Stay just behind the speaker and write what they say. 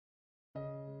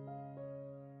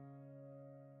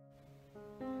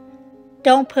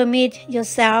Don't permit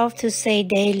yourself to say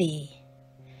daily,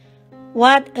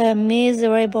 "What a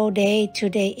miserable day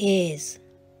today is."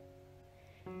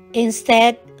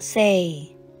 Instead,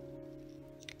 say,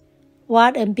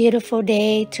 "What a beautiful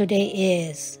day today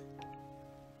is."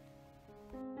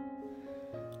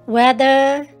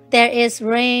 Whether there is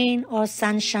rain or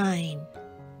sunshine,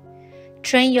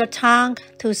 train your tongue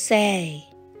to say,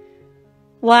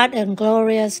 "What a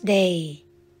glorious day."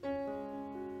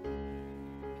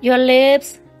 Your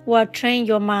lips will train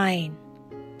your mind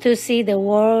to see the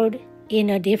world in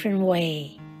a different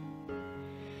way.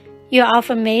 Your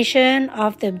affirmation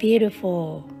of the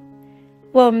beautiful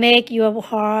will make your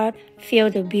heart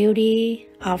feel the beauty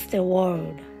of the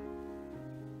world.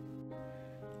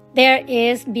 There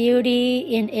is beauty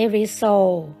in every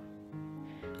soul,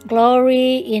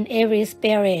 glory in every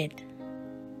spirit,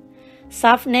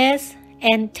 softness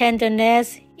and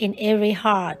tenderness in every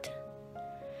heart.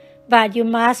 But you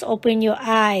must open your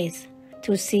eyes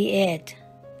to see it.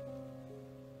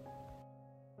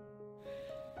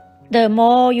 The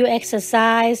more you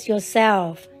exercise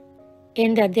yourself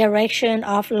in the direction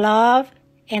of love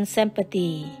and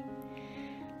sympathy,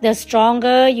 the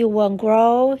stronger you will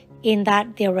grow in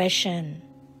that direction.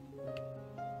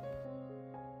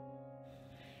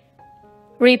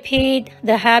 Repeat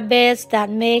the habits that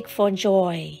make for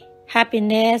joy,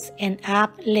 happiness, and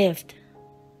uplift.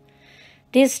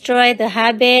 Destroy the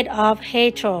habit of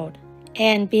hatred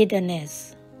and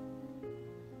bitterness.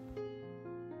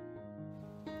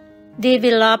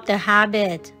 Develop the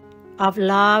habit of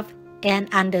love and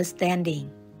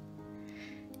understanding.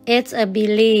 It's a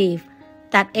belief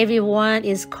that everyone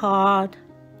is called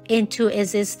into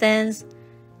existence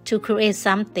to create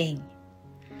something,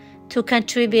 to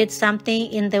contribute something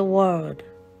in the world.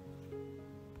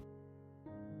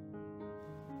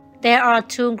 There are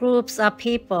two groups of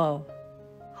people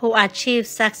who achieve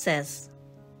success.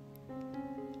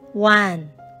 1.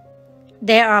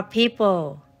 There are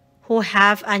people who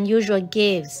have unusual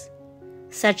gifts,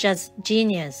 such as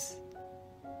genius.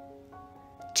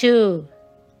 2.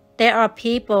 There are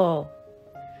people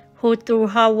who through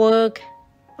hard work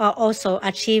are also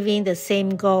achieving the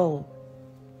same goal.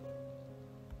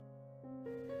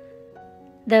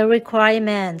 The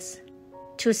requirements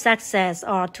to success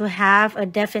are to have a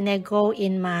definite goal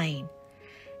in mind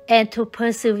and to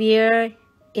persevere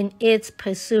in its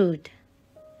pursuit.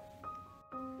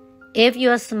 If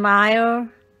your smile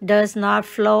does not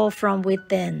flow from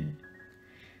within,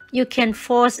 you can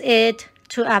force it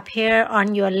to appear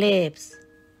on your lips.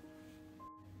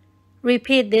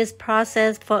 Repeat this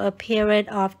process for a period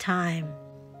of time.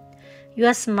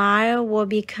 Your smile will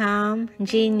become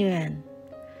genuine.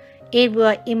 It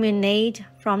will emanate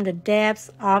from the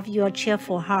depths of your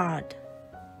cheerful heart.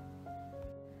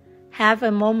 Have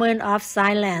a moment of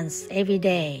silence every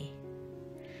day.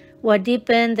 Will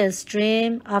deepen the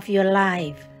stream of your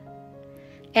life,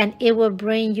 and it will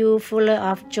bring you fuller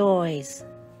of joys.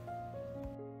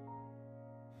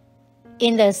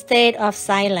 In the state of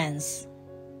silence,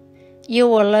 you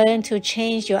will learn to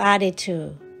change your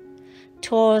attitude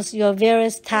towards your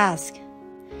various tasks,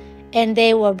 and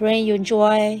they will bring you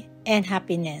joy and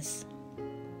happiness.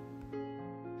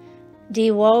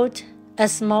 Devote a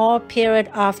small period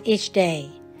of each day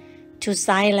to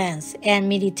silence and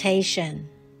meditation.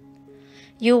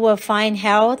 You will find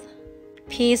health,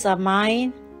 peace of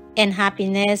mind, and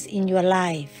happiness in your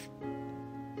life.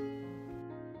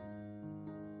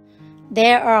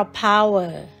 There are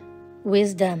power,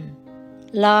 wisdom,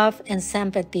 love, and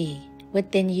sympathy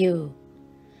within you,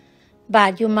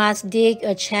 but you must dig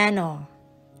a channel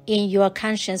in your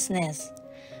consciousness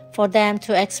for them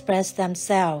to express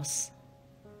themselves.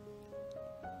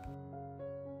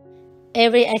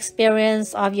 Every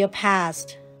experience of your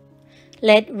past,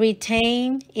 let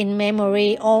retain in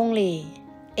memory only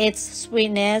its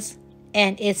sweetness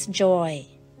and its joy.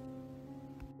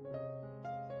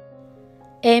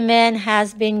 A man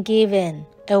has been given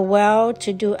a will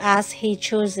to do as he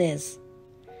chooses.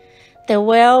 The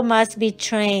will must be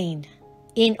trained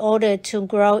in order to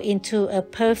grow into a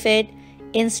perfect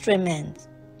instrument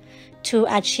to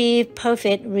achieve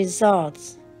perfect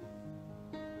results.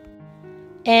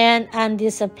 An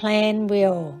undisciplined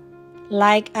will,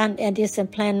 like an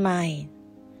undisciplined mind,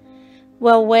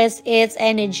 will waste its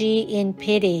energy in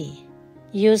petty,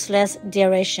 useless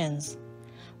directions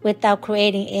without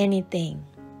creating anything.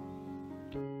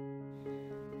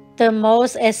 The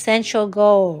most essential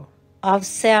goal of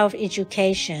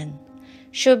self-education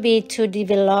should be to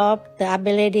develop the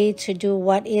ability to do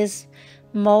what is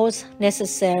most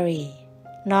necessary,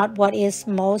 not what is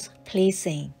most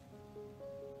pleasing.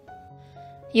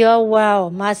 Your will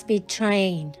must be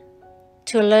trained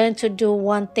to learn to do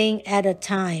one thing at a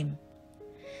time.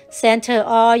 Center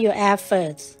all your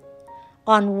efforts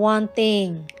on one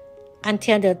thing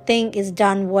until the thing is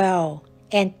done well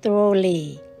and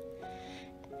thoroughly,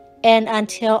 and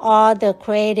until all the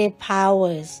creative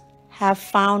powers have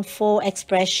found full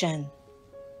expression.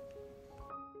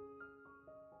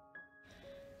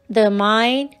 The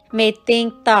mind may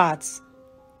think thoughts,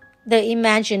 the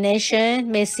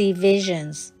imagination may see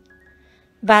visions,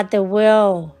 but the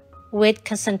will, with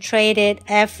concentrated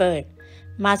effort,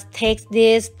 must take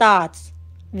these thoughts,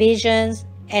 visions,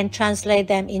 and translate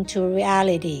them into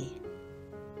reality.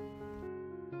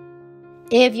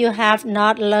 If you have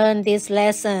not learned this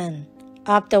lesson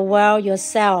of the world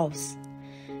yourselves,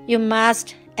 you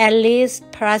must at least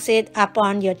press it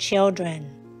upon your children.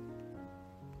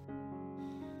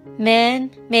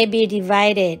 Men may be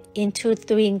divided into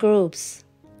 3 groups: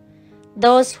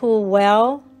 those who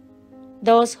will,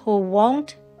 those who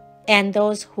won't, and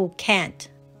those who can't.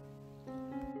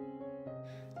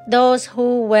 Those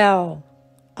who will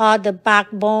are the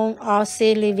backbone of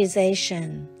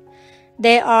civilization.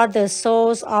 They are the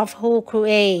souls of who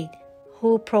create,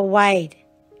 who provide,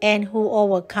 and who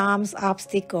overcomes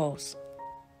obstacles.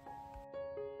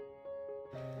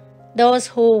 Those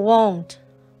who won't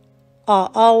are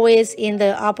always in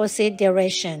the opposite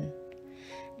direction.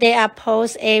 They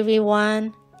oppose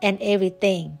everyone and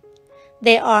everything.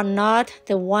 They are not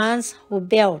the ones who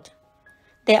build.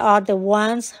 They are the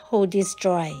ones who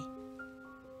destroy.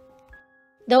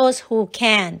 Those who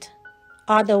can't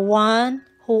are the ones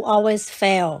who always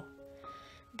fail.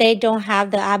 They don't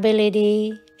have the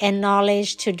ability and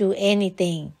knowledge to do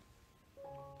anything.